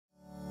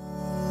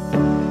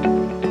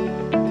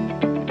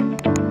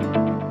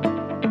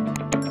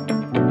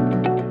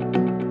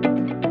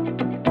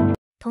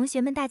学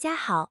们大家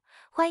好，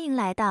欢迎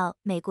来到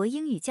美国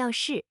英语教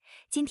室。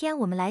今天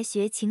我们来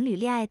学情侣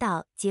恋爱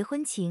到结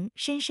婚情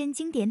深深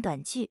经典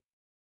短句。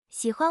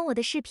喜欢我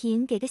的视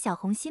频给个小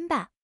红心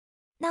吧。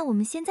那我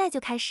们现在就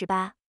开始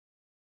吧。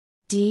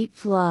 Deep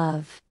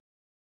love,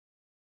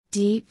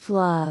 deep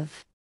love,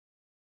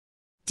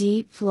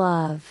 deep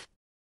love.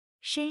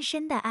 深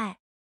深的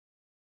爱。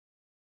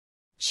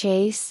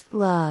 Chase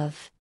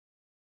love,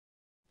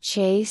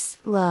 chase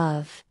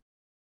love,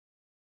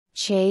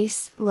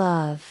 chase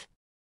love.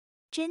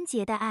 贞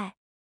洁的爱。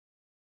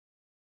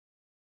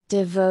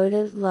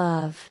 Devoted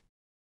love,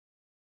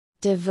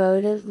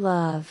 devoted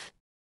love,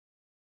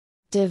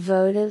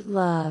 devoted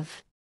love.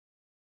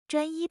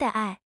 专一的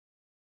爱。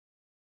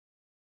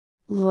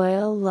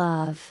 Loyal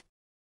love,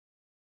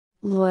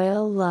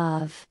 loyal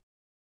love,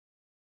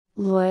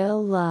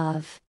 loyal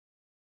love.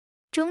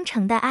 忠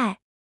诚的爱。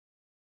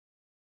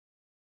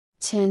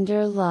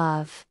 Tender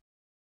love,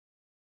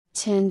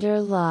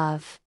 tender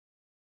love,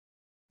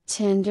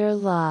 tender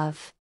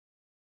love.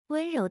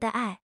 温柔的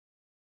爱。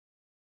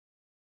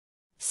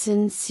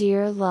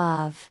 Sincere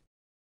love,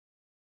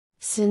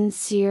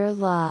 sincere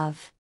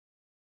love,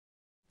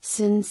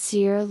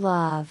 sincere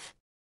love.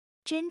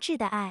 真挚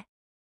的爱。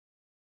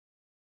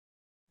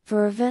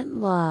 Fervent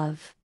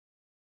love,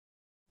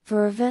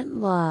 fervent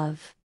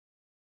love,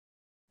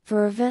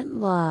 fervent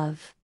love.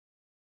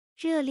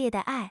 热烈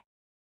的爱。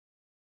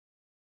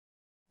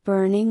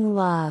 Burning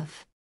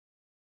love,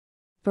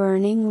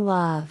 burning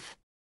love,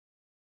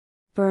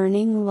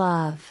 burning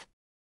love.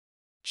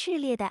 炽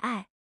烈的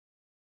爱。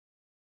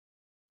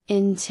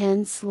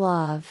 Intense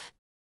love,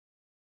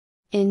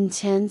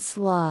 intense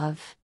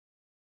love,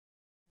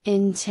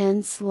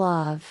 intense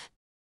love.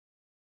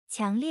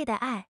 强烈的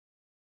爱。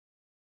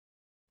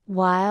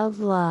 Wild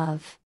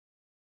love,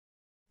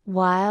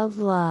 wild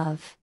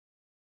love,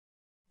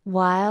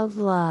 wild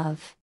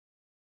love.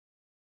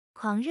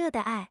 狂热的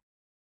爱。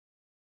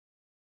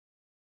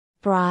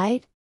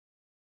 Bride,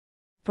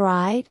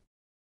 bride,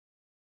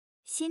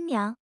 新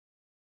娘。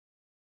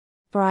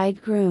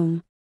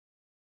 bridegroom,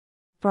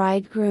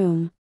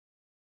 bridegroom,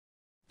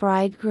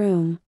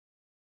 bridegroom.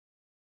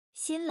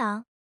 新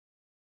郎。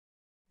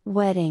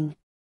 Wedding,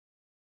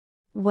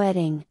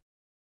 wedding,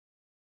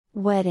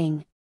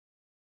 wedding.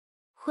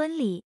 婚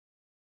礼。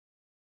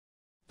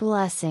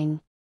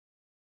 Blessing,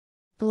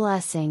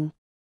 blessing,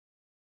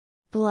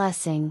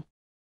 blessing.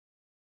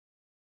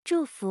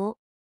 祝福。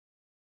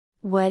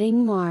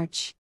 Wedding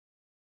march,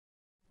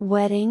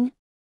 wedding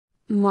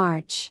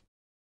march,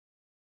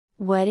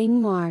 wedding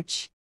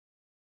march.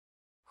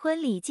 婚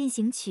礼进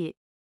行曲。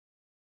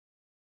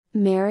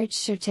 Marriage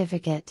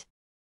certificate,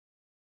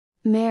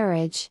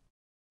 marriage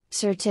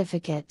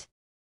certificate,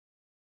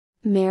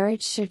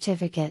 marriage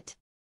certificate.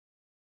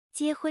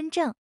 结婚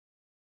证。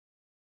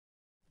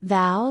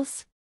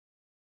 Vows,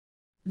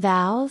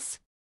 vows,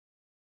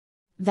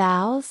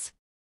 vows.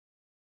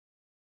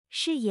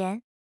 誓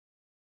言。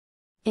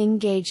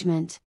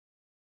 Engagement,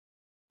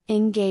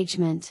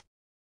 engagement,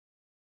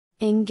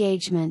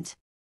 engagement.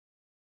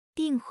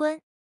 订婚。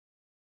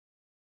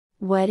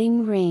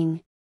 Wedding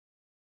ring,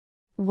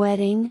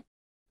 wedding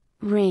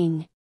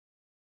ring,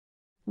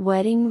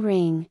 wedding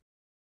ring.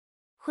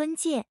 婚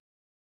戒。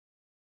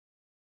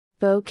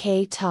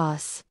 Bouquet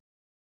toss,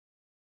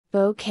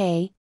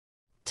 bouquet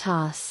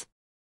toss,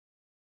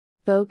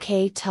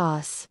 bouquet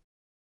toss.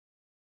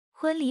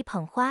 婚礼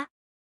捧花。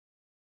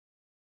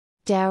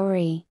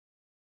 Dowry,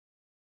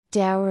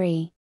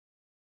 dowry,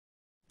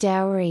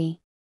 dowry.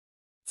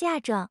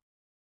 嫁妆。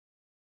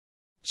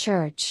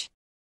 Church,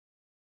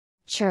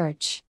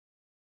 church,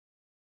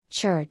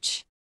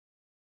 church.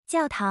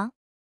 教堂。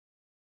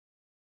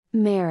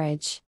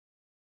 Marriage,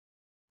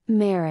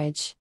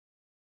 marriage,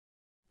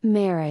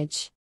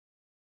 marriage.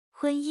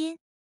 婚姻。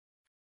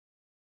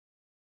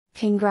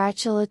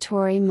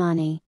 Congratulatory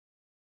money,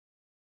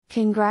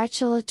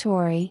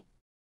 congratulatory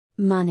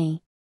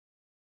money,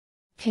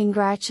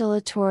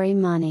 congratulatory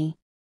money.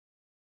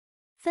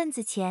 份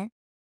子钱。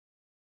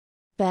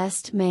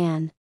 Best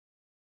man,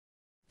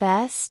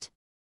 best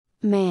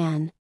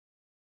man,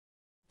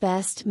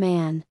 best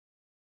man.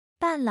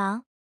 伴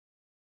郎。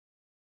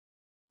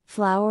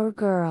 Flower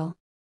girl,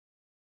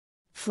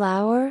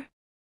 flower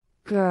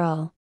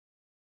girl,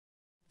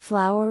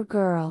 flower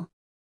girl.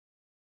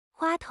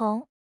 花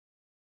童。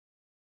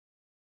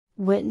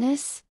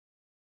 Witness,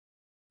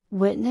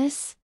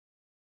 witness,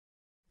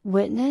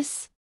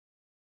 witness.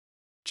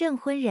 证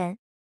婚人。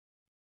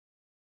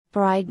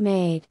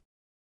 Bridemaid,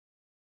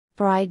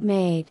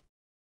 bridemaid,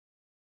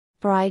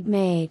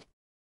 bridemaid.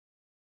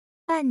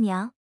 伴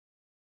娘。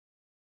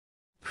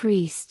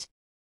 Priest,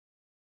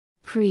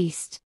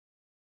 priest,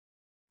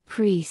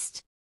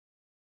 priest.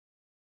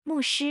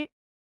 牧师。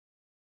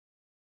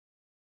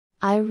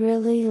 I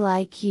really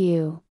like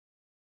you.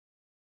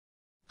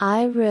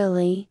 I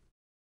really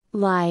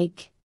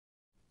like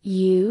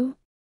you.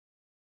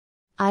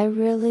 I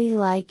really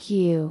like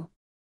you.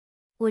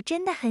 我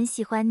真的很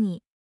喜欢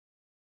你。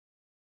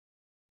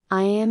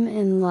 I am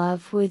in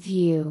love with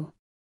you.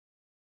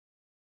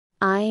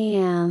 I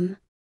am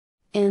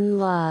in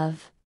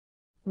love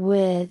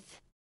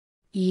with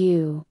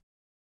you.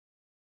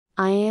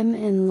 I am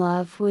in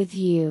love with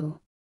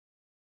you.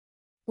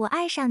 我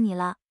爱上你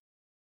了。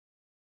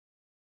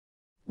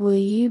Will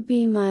you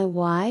be my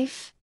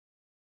wife?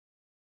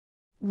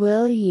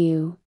 Will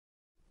you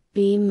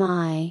be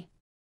my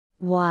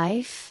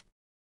wife?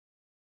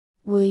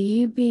 Will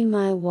you be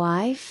my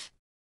wife?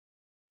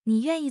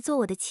 你愿意做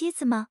我的妻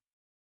子吗？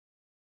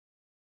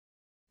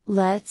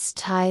 Let's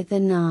tie the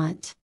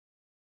knot.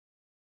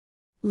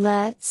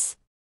 Let's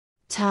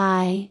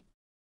tie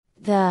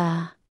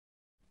the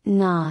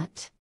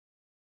knot.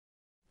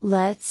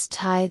 Let's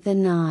tie the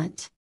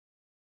knot.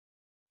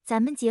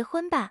 咱们结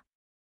婚吧。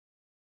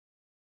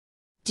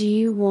Do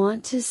you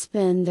want to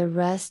spend the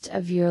rest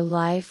of your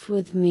life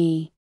with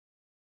me?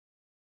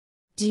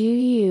 Do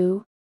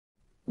you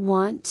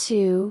want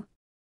to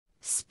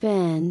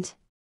spend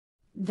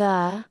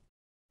the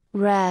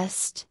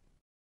rest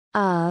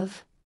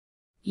of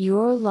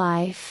your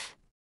life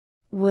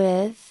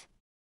with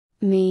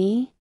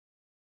me?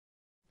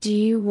 Do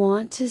you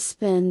want to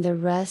spend the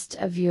rest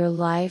of your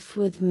life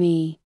with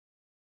me?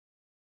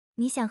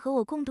 你想和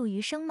我共度余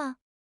生吗？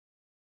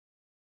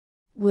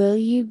 Will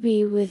you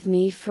be with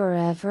me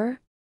forever?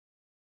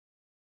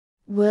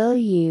 Will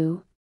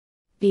you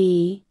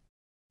be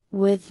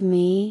with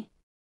me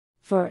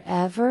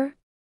forever?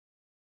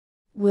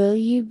 Will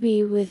you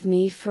be with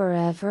me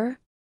forever?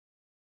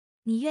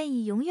 你愿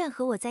意永远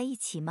和我在一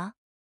起吗？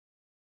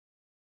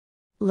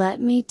 Let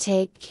me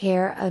take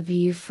care of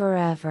you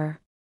forever.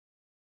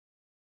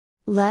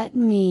 Let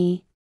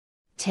me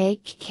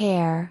take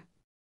care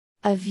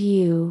of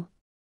you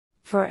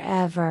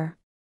forever.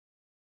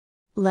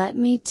 Let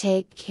me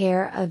take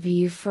care of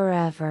you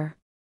forever.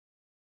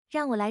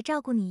 让我来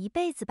照顾你一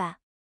辈子吧。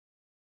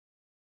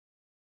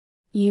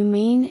 You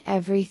mean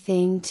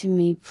everything to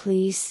me,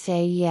 please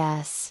say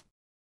yes.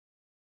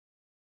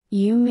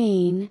 You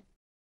mean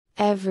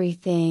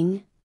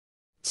everything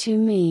to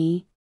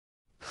me,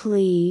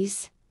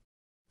 please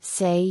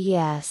say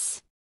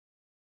yes.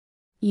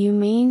 You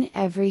mean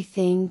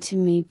everything to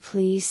me,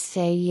 please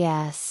say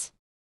yes.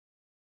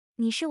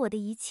 你是我的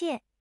一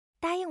切，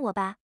答应我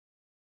吧。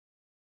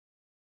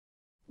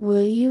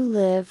 Will you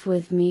live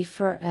with me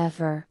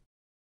forever?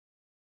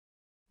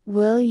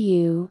 Will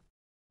you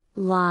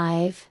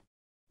live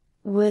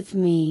with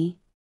me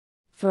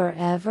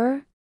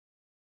forever?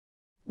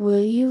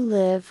 Will you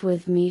live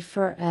with me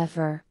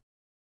forever?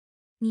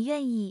 你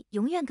愿意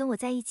永远跟我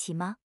在一起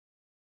吗？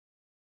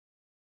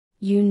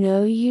 You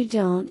know you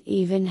don't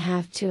even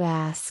have to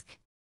ask.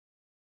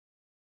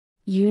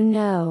 You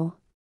know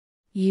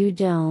you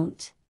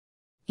don't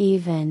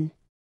even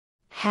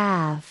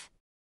have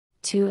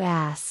to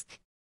ask.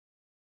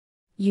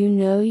 You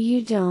know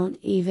you don't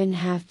even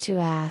have to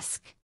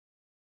ask.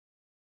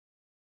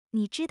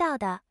 你知道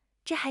的，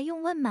这还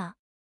用问吗？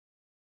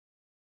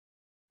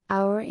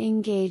 Our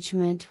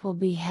engagement will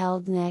be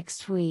held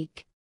next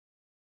week.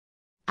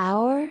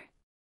 Our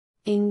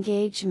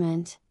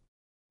engagement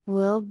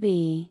will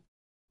be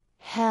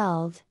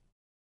held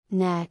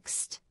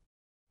next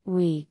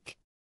week.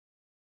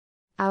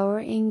 Our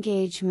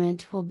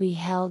engagement will be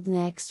held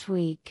next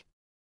week.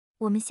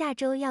 我们下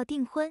周要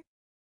订婚。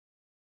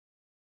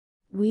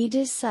 We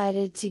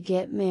decided to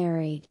get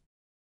married.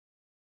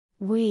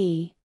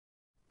 We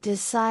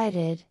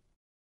decided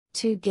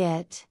to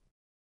get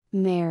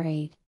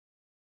married.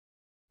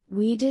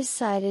 We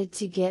decided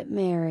to get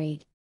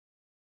married.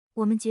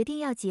 我们决定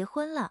要结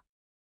婚了。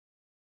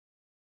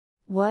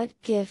 What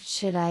gift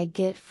should I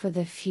get for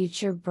the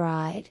future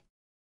bride?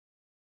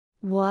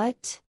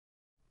 What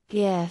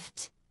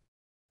gift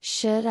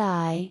should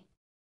I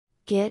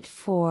get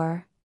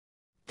for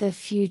the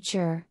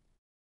future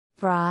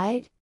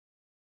bride?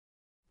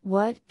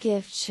 What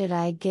gift should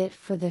I get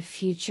for the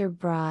future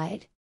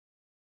bride?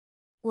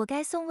 我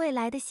该送未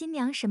来的新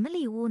娘什么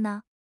礼物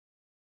呢？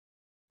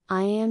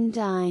 I am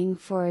dying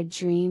for a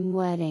dream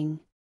wedding.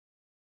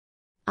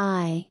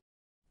 I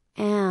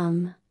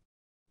am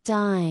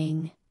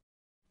dying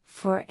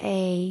for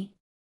a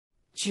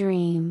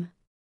dream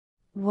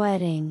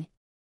wedding.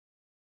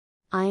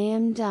 I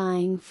am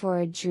dying for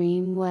a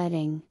dream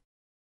wedding.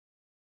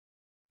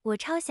 我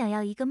超想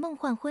要一个梦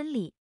幻婚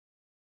礼。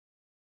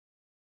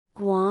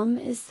 Guam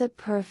is the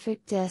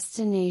perfect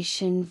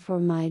destination for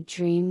my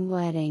dream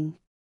wedding.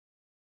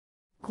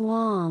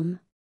 Guam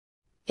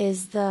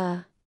is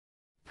the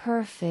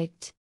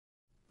perfect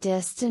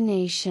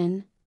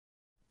destination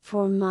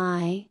for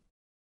my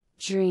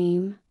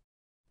dream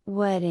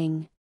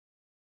wedding.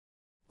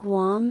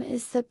 Guam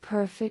is the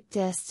perfect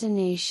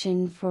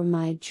destination for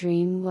my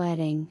dream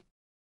wedding.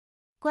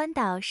 关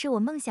岛是我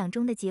梦想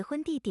中的结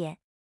婚地点。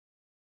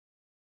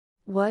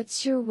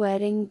 What's your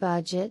wedding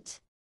budget?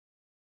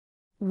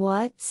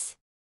 What's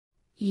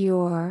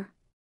your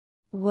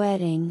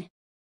wedding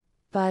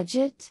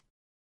budget?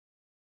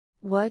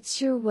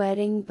 What's your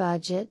wedding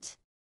budget?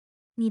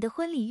 你的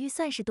婚礼预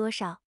算是多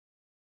少？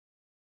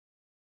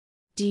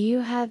 Do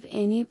you have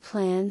any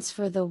plans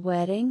for the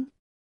wedding?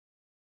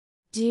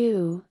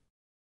 Do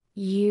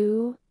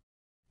you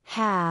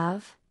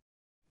have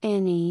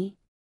any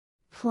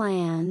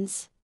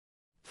plans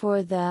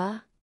for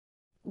the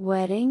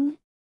wedding?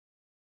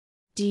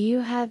 Do you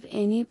have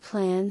any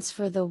plans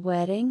for the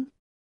wedding?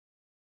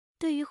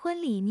 对于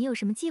婚礼你有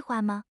什么计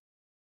划吗？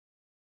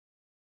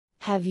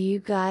 Have you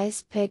guys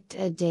picked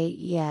a date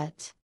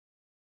yet?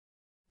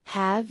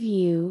 Have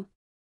you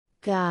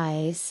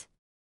guys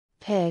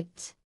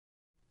picked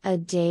a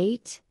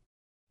date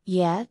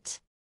yet?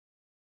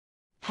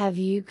 Have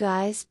you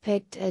guys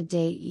picked a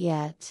date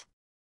yet?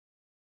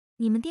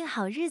 你们定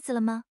好日子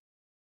了吗？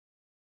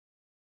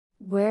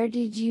 Where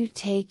did you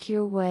take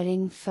your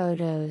wedding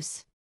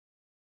photos?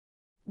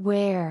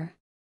 Where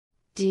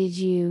did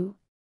you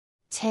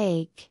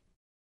take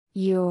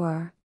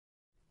your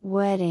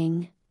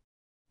wedding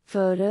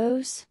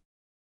photos?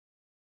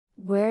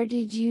 Where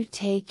did you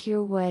take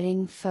your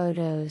wedding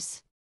photos?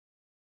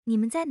 你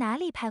们在哪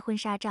里拍婚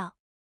纱照？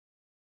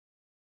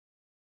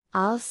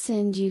 I'll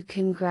send you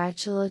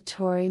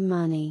congratulatory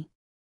money.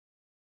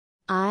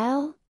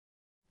 I'll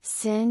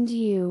send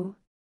you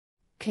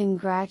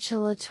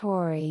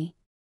congratulatory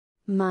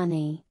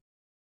money.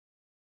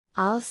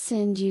 I'll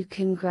send you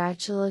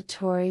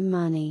congratulatory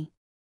money.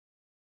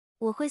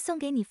 我会送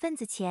给你份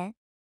子钱。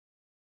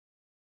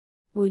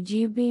 Would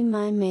you be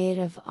my maid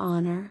of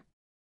honor?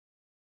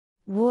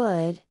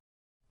 Would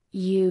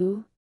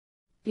you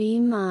be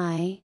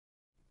my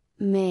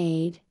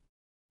maid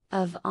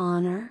of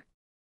honor?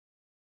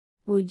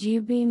 Would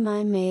you be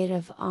my maid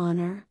of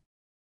honor?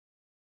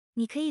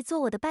 你可以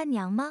做我的伴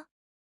娘吗？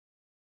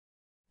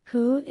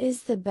 Who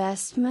is the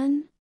best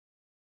man?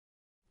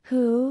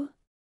 Who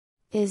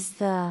is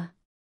the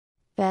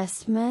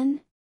best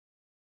man?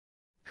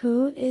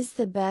 Who is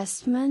the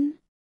best man?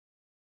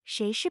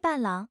 谁是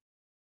伴郎？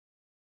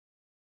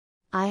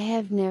 I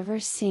have never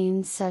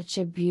seen such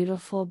a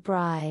beautiful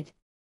bride.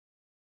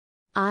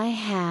 I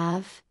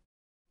have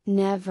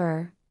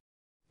never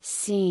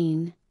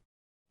seen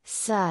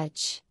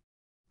such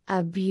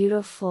a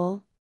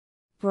beautiful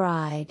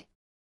bride.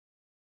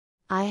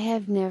 I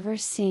have never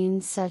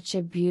seen such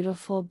a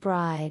beautiful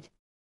bride.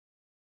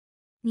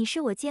 你是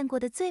我见过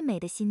的最美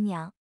的新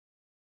娘。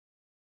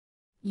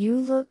 You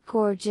look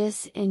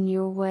gorgeous in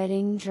your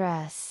wedding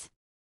dress.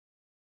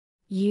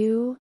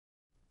 You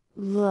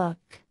look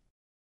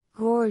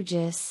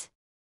gorgeous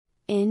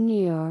in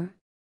your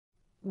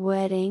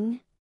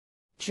wedding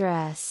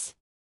dress.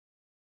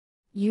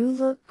 You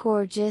look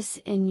gorgeous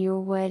in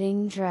your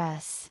wedding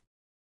dress.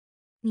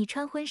 你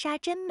穿婚纱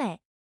真美。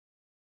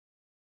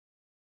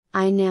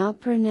 I now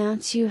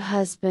pronounce you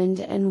husband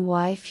and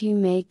wife. You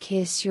may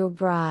kiss your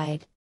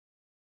bride.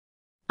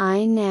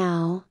 I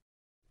now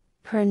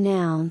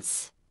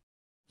pronounce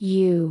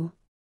you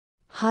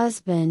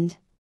husband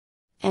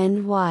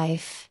and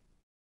wife.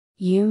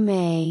 You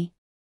may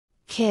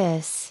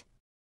kiss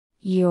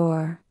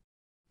your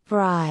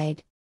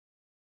bride.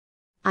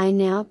 I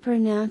now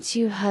pronounce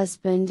you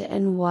husband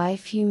and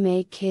wife. You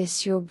may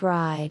kiss your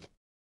bride.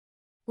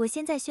 我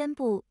现在宣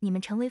布你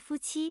们成为夫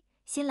妻，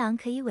新郎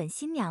可以吻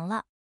新娘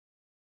了。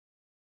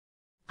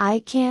 I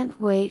can't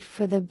wait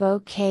for the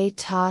bouquet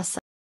toss.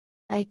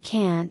 I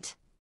can't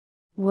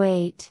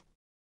wait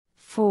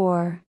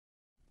for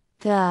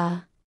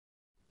the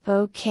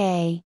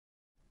bouquet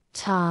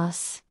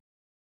toss.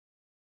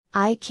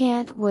 I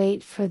can't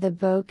wait for the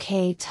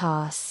bouquet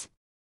toss.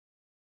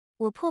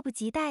 我迫不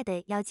及待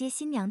地要接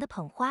新娘的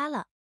捧花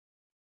了。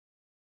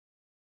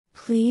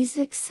 Please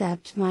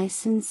accept my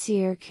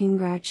sincere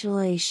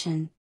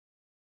congratulation.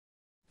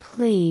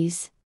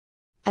 Please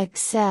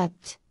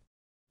accept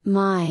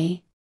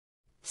my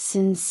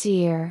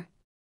sincere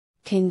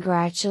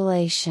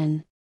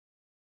congratulation.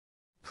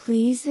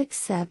 Please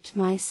accept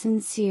my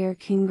sincere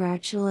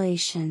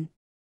congratulation.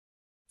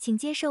 请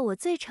接受我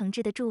最诚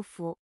挚的祝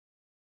福。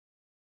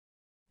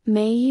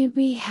 May you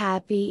be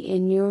happy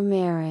in your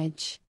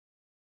marriage.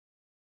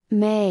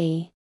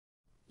 May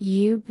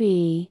you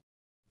be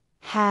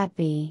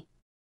happy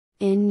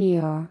in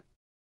your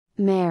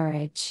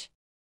marriage.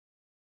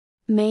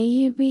 May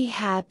you be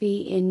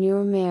happy in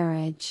your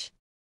marriage.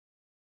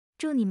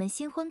 祝你们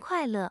新婚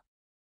快乐。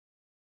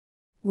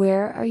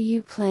 Where are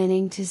you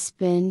planning to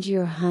spend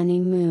your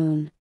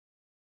honeymoon?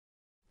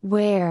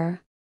 Where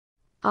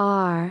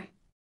are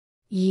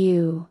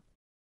you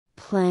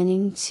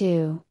planning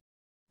to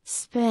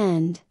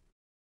spend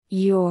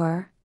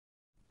your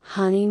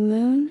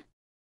honeymoon?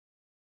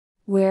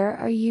 Where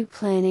are you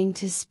planning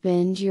to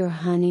spend your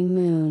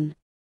honeymoon?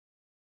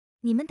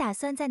 你们打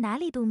算在哪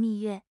里度蜜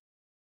月？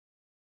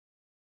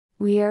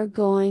 We are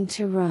going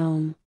to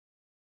Rome.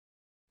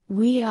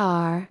 We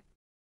are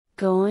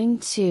going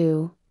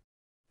to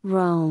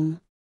Rome.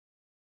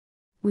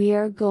 We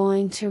are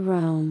going to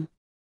Rome.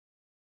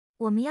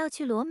 我们要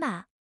去罗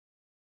马。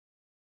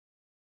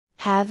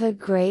 Have a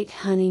great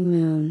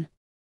honeymoon.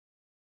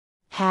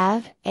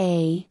 Have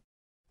a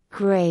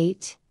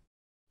great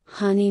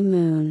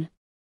honeymoon.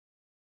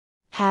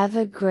 Have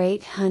a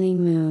great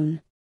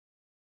honeymoon.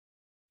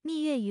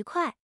 蜜月愉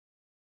快。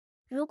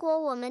如果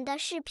我们的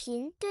视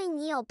频对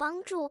你有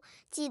帮助，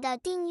记得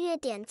订阅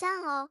点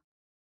赞哦。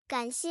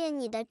感谢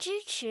你的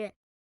支持，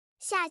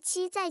下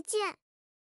期再见。